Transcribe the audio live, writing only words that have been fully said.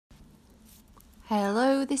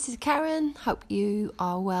Hello, this is Karen. Hope you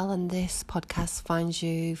are well and this podcast finds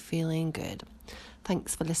you feeling good.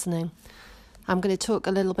 Thanks for listening. I'm going to talk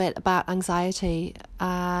a little bit about anxiety,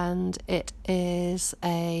 and it is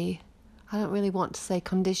I don't really want to say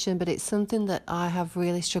condition, but it's something that I have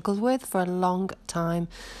really struggled with for a long time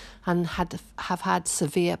and have had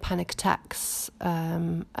severe panic attacks.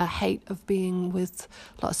 I hate of being with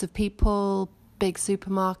lots of people, big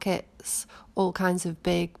supermarkets, all kinds of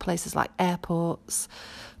big places like airports,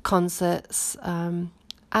 concerts,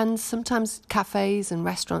 and sometimes cafes and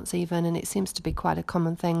restaurants even, and it seems to be quite a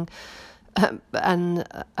common thing. And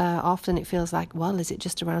often it feels like, well, is it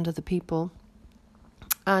just around other people?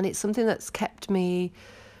 And it's something that's kept me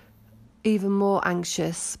even more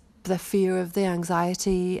anxious, the fear of the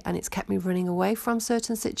anxiety, and it's kept me running away from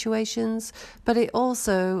certain situations. But it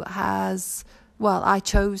also has, I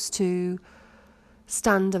chose to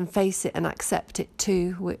stand and face it and accept it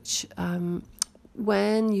too, which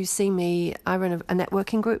when you see me, I run a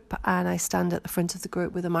networking group and I stand at the front of the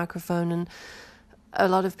group with a microphone, and a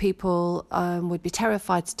lot of people would be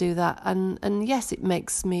terrified to do that, and yes, it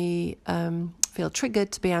makes me feel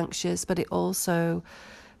triggered to be anxious, but it also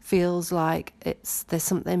feels like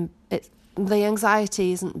the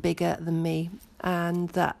anxiety isn't bigger than me, and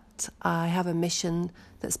that I have a mission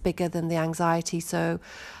that's bigger than the anxiety. So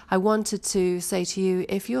I wanted to say to you,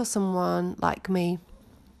 if you're someone like me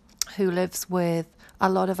who lives with a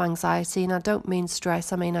lot of anxiety, and I don't mean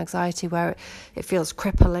stress, I mean anxiety where it feels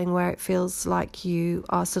crippling, where it feels like you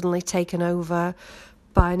are suddenly taken over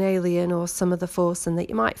by an alien or some other force, and that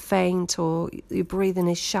you might faint, or your breathing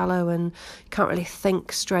is shallow and you can't really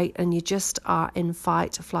think straight, and you just are in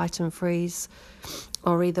fight, flight and freeze,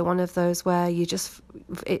 or either one of those where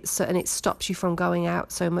it stops you from going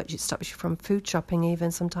out so much, it stops you from food shopping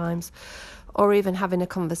even sometimes, or even having a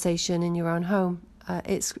conversation in your own home.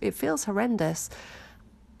 It feels horrendous.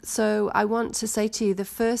 So I want to say to you, the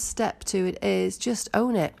first step to it is just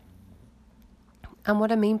own it. And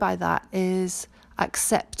what I mean by that is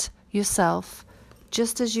accept yourself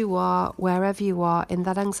just as you are, wherever you are in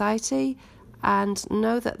that anxiety, and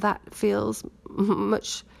know that feels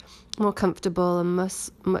much more comfortable and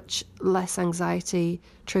much less anxiety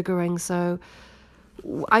triggering. So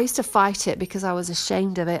I used to fight it because I was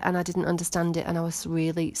ashamed of it and I didn't understand it, and I was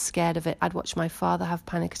really scared of it. I'd watch my father have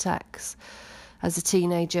panic attacks as a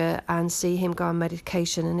teenager and see him go on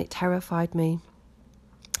medication, and it terrified me.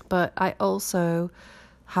 But I also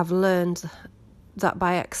have learned that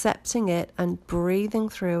by accepting it and breathing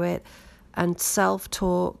through it and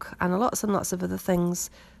self-talk and lots of other things,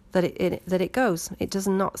 that it goes. It does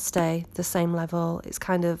not stay the same level. It's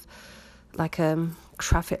kind of like a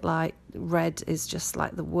traffic light. Red is just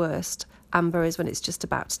like the worst. Amber is when it's just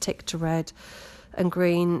about to tick to red. And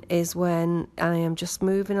green is when I am just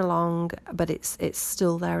moving along, but it's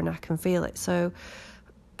still there and I can feel it. So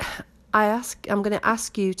I'm going to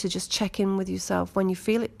ask you to just check in with yourself when you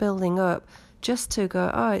feel it building up, just to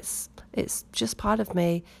go, oh, it's just part of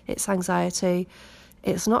me. It's anxiety.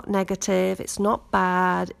 It's not negative. It's not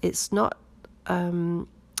bad. It's not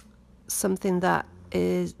something that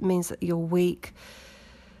means that you're weak.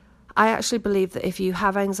 I actually believe that if you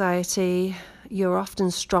have anxiety, you're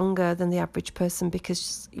often stronger than the average person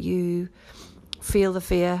because you feel the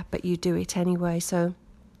fear, but you do it anyway. So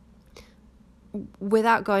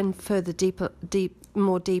without going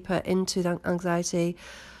more deeper into the anxiety,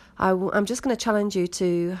 I'm just going to challenge you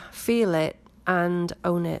to feel it and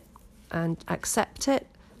own it and accept it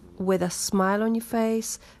with a smile on your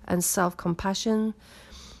face and self-compassion,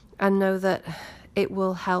 and know that it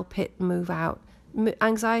will help it move out.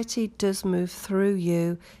 Anxiety does move through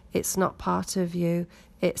you. It's not part of you.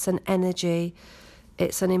 It's an energy.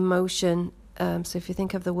 It's an emotion. So if you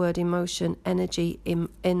think of the word emotion, energy in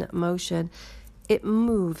motion, it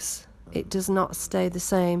moves. It does not stay the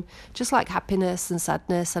same. Just like happiness and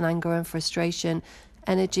sadness and anger and frustration,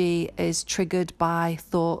 energy is triggered by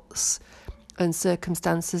thoughts and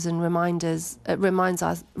circumstances and reminders. It reminds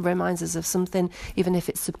us of something, even if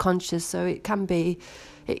it's subconscious. So it can be,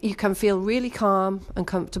 you can feel really calm and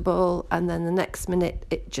comfortable, and then the next minute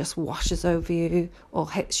it just washes over you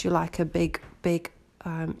or hits you like a big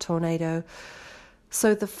tornado.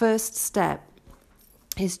 So the first step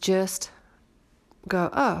is just go,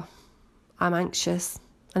 oh, I'm anxious.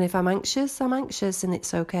 And if I'm anxious, and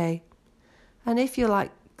it's okay. And if you're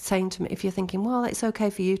like saying to me, if you're thinking, well, it's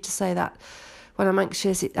okay for you to say that when I'm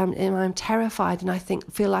anxious, I'm terrified and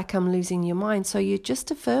feel like I'm losing your mind. So you just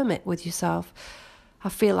affirm it with yourself. I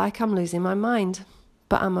feel like I'm losing my mind,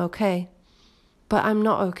 but I'm okay. But I'm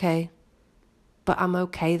not okay. But I'm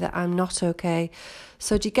okay that I'm not okay.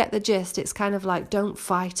 So do you get the gist? It's kind of like, don't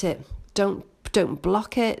fight it. Don't don't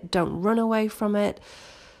block it, don't run away from it.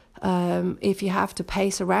 If you have to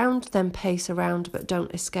pace around, then pace around, but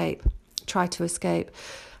don't escape. Try to escape.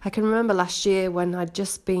 I can remember last year when I'd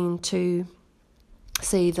just been to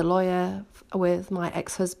see the lawyer with my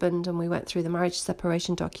ex-husband, and we went through the marriage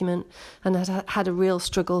separation document, and I had a real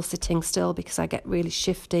struggle sitting still because I get really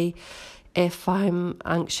shifty if I'm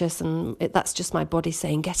anxious, and that's just my body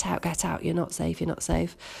saying, get out, you're not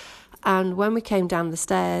safe. And when we came down the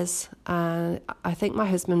stairs, I think my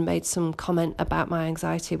husband made some comment about my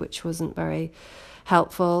anxiety, which wasn't very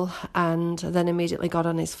helpful, and then immediately got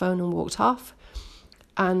on his phone and walked off.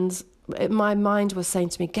 And my mind was saying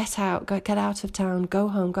to me, get out of town, go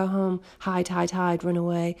home, hide, run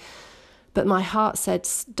away. But my heart said,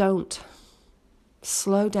 don't.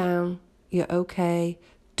 Slow down, you're okay.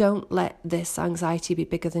 Don't let this anxiety be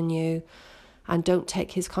bigger than you. And don't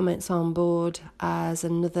take his comments on board as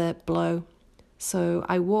another blow. So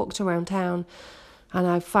I walked around town, and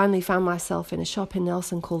I finally found myself in a shop in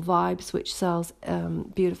Nelson called Vibes, which sells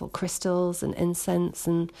beautiful crystals and incense.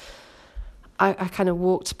 And I kind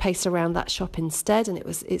of paced around that shop instead, and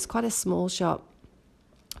it's quite a small shop.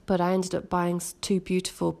 But I ended up buying 2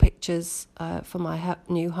 beautiful pictures for my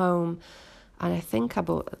new home. And I think I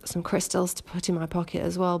bought some crystals to put in my pocket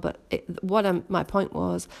as well. But my point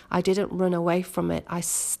was, I didn't run away from it. I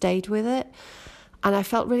stayed with it. And I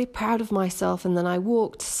felt really proud of myself. And then I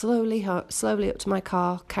walked slowly up to my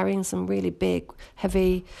car, carrying some really big,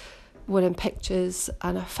 heavy wooden pictures.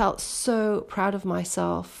 And I felt so proud of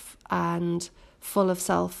myself and full of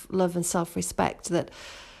self-love and self-respect that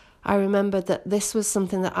I remembered that this was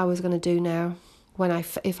something that I was going to do now.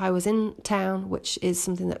 If I was in town, which is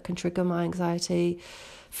something that can trigger my anxiety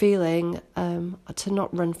feeling, to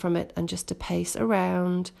not run from it and just to pace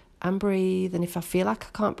around and breathe. And if I feel like I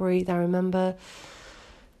can't breathe, I remember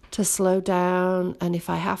to slow down. And if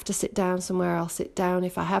I have to sit down somewhere, I'll sit down.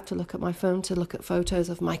 If I have to look at my phone to look at photos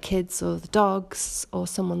of my kids or the dogs or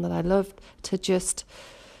someone that I love, to just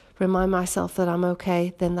remind myself that I'm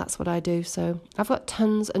okay, then that's what I do. So I've got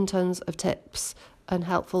tons and tons of tips and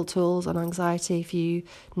helpful tools on anxiety. If you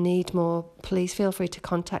need more, please feel free to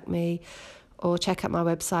contact me or check out my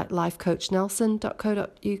website,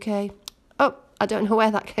 lifecoachnelson.co.uk. Oh, I don't know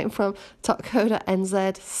where that came from.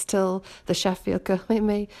 .co.nz, still the Sheffield girl in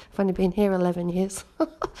me. I've only been here 11 years.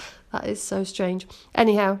 That is so strange.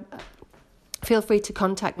 Anyhow, feel free to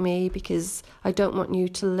contact me, because I don't want you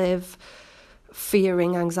to live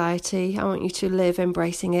fearing anxiety. I want you to live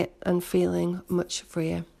embracing it and feeling much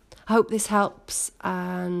freer. I hope this helps,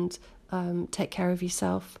 and take care of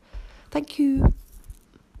yourself. Thank you.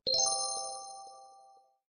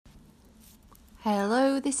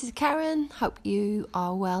 Hello, this is Karen. Hope you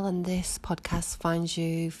are well and this podcast finds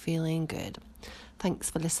you feeling good. Thanks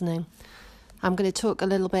for listening. I'm going to talk a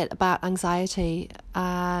little bit about anxiety,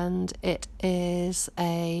 and it is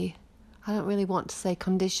I don't really want to say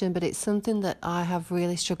condition, but it's something that I have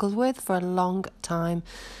really struggled with for a long time,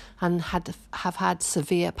 and have had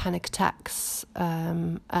severe panic attacks,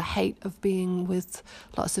 a hate of being with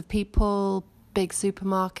lots of people, big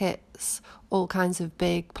supermarkets, all kinds of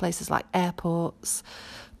big places like airports,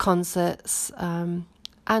 concerts,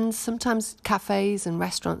 and sometimes cafes and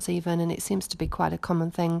restaurants even, and it seems to be quite a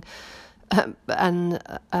common thing. And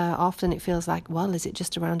often it feels like, well, is it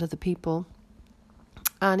just around other people?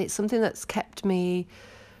 And it's something that's kept me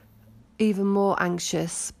even more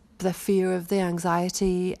anxious, the fear of the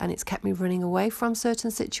anxiety, and it's kept me running away from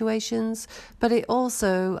certain situations. But it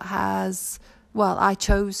also has, I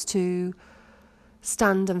chose to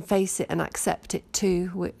stand and face it and accept it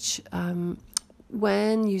too, which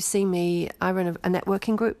when you see me, I run a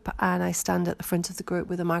networking group, and I stand at the front of the group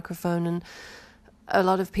with a microphone, and a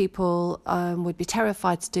lot of people would be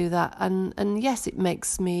terrified to do that. And yes, it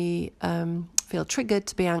makes me feel triggered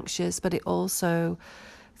to be anxious, but it also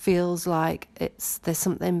feels like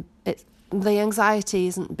the anxiety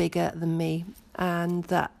isn't bigger than me, and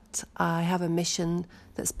that I have a mission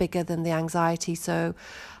that's bigger than the anxiety. So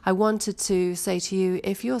I wanted to say to you,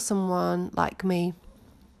 if you're someone like me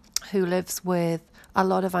who lives with a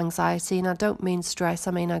lot of anxiety, and I don't mean stress,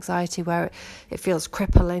 I mean anxiety where it feels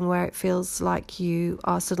crippling, where it feels like you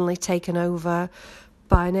are suddenly taken over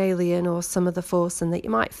by an alien or some other force, and that you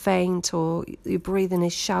might faint, or your breathing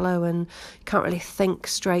is shallow and you can't really think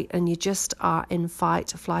straight, and you just are in fight,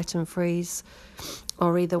 flight and freeze,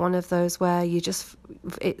 or either one of those, where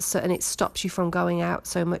it stops you from going out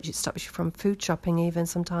so much, it stops you from food shopping even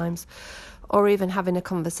sometimes, or even having a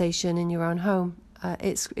conversation in your own home.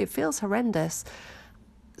 It feels horrendous.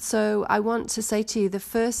 So I want to say to you, the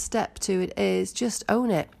first step to it is just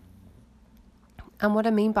own it. And what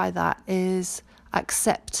I mean by that is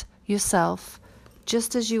accept yourself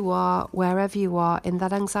just as you are, wherever you are in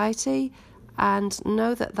that anxiety, and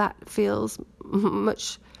know that that feels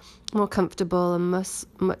much more comfortable and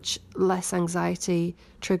much less anxiety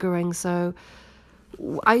triggering. So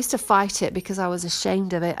I used to fight it because I was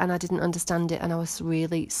ashamed of it and I didn't understand it and I was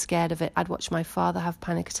really scared of it. I'd watch my father have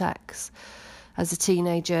panic attacks as a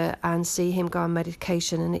teenager and see him go on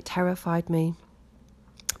medication, and it terrified me.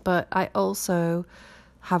 But I also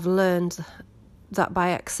have learned that by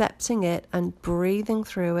accepting it and breathing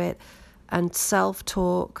through it and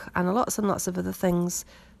self-talk and lots of other things,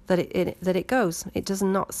 that it goes. It does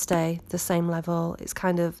not stay the same level. It's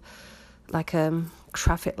kind of like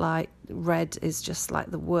traffic light. Red is just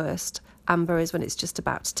like the worst. Amber is when it's just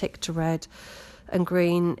about to tick to red, and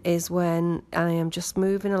green is when I am just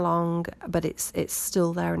moving along, but it's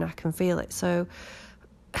still there and I can feel it. So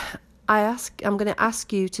I'm going to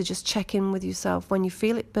ask you to just check in with yourself when you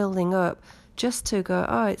feel it building up, just to go,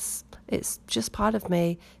 oh, it's just part of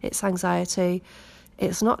me. It's anxiety.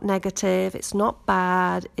 It's not negative. It's not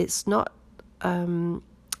bad. It's not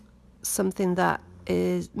something that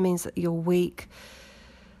means that you're weak.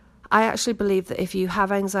 I actually believe that if you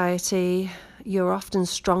have anxiety, you're often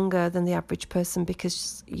stronger than the average person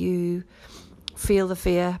because you feel the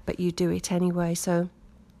fear, but you do it anyway. So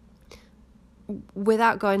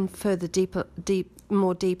without going further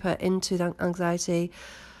more deeper into the anxiety,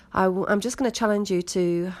 I'm just going to challenge you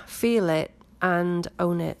to feel it and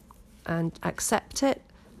own it and accept it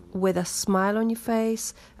with a smile on your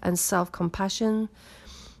face and self-compassion,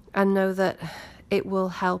 and know that it will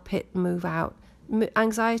help it move out.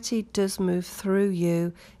 Anxiety does move through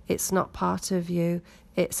you. It's not part of you.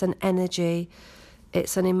 It's an energy.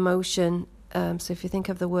 It's an emotion. So if you think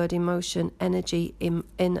of the word emotion, energy in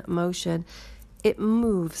motion, it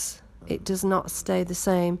moves. It does not stay the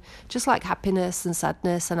same. Just like happiness and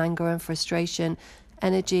sadness and anger and frustration,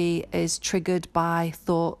 energy is triggered by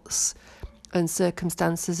thoughts and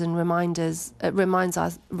circumstances and reminds us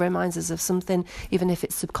of something, even if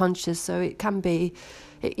it's subconscious. So it can be,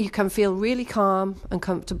 you can feel really calm and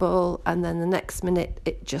comfortable, and then the next minute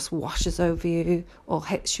it just washes over you or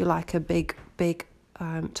hits you like a big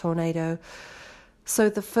tornado. So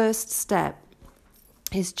the first step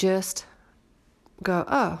is just go,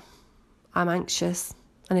 oh, I'm anxious.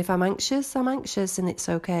 And if I'm anxious, I'm anxious, and it's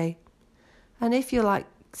okay. And if you're like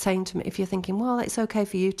saying to me, if you're thinking, well, it's okay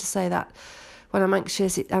for you to say that when I'm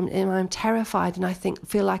anxious, I'm terrified and I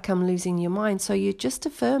feel like I'm losing your mind. So you just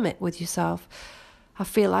affirm it with yourself. I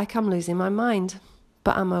feel like I'm losing my mind,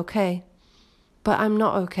 but I'm okay. But I'm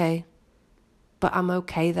not okay. But I'm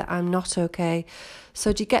okay that I'm not okay.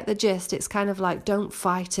 So do you get the gist? It's kind of like, don't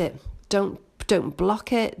fight it. Don't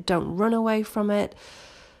block it. Don't run away from it.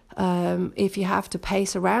 If you have to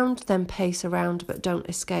pace around, then pace around, but don't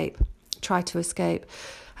escape. Try to escape.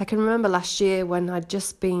 I can remember last year when I'd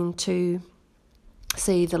just been to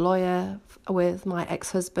see the lawyer with my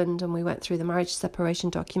ex-husband, and we went through the marriage separation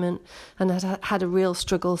document, and I had a real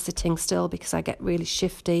struggle sitting still because I get really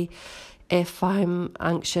shifty if I'm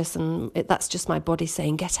anxious, and that's just my body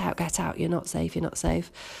saying, get out, you're not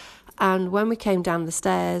safe. And when we came down the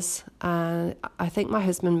stairs, I think my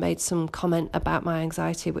husband made some comment about my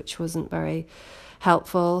anxiety, which wasn't very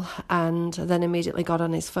helpful, and then immediately got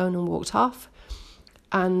on his phone and walked off.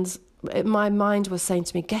 And my mind was saying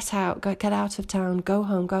to me, get out of town, go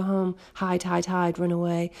home, hide, run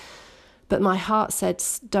away. But my heart said,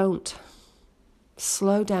 don't.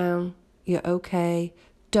 Slow down, you're okay.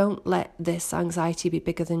 Don't let this anxiety be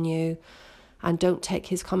bigger than you. And don't take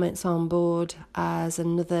his comments on board as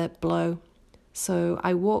another blow. So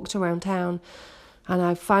I walked around town, and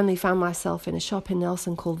I finally found myself in a shop in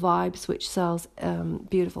Nelson called Vibes, which sells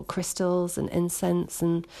beautiful crystals and incense.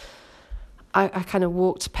 And I kind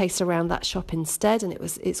of paced around that shop instead, and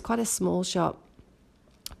it's quite a small shop.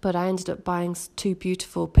 But I ended up buying 2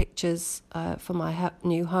 beautiful pictures for my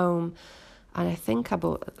new home. And I think I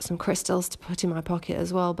bought some crystals to put in my pocket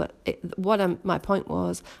as well. But my point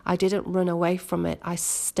was, I didn't run away from it. I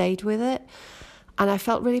stayed with it. And I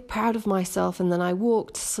felt really proud of myself. And then I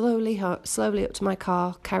walked slowly up to my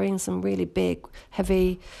car, carrying some really big,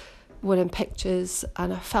 heavy wooden pictures.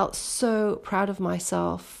 And I felt so proud of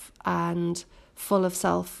myself and full of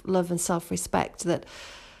self-love and self-respect that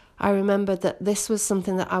I remembered that this was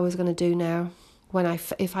something that I was going to do now.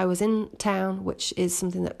 If I was in town, which is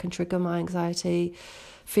something that can trigger my anxiety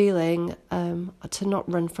feeling, to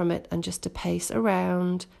not run from it and just to pace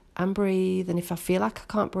around and breathe. And if I feel like I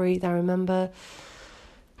can't breathe, I remember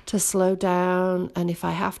to slow down. And if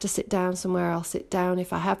I have to sit down somewhere, I'll sit down.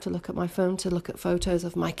 If I have to look at my phone to look at photos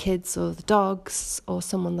of my kids or the dogs or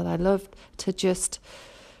someone that I love, to just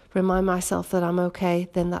remind myself that I'm okay,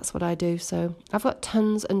 then that's what I do. So I've got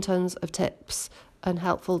tons and tons of tips and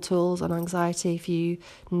helpful tools on anxiety. If you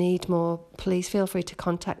need more, please feel free to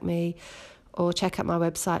contact me or check out my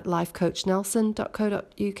website,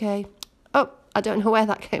 lifecoachnelson.co.uk. Oh, I don't know where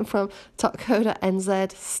that came from.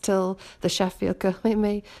 .co.nz, still the Sheffield girl in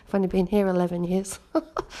me. I've only been here 11 years.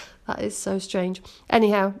 That is so strange.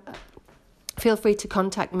 Anyhow, feel free to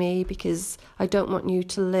contact me, because I don't want you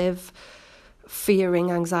to live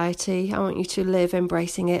fearing anxiety. I want you to live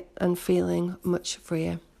embracing it and feeling much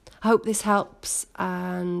freer. I hope this helps,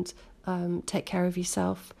 and take care of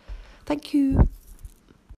yourself. Thank you.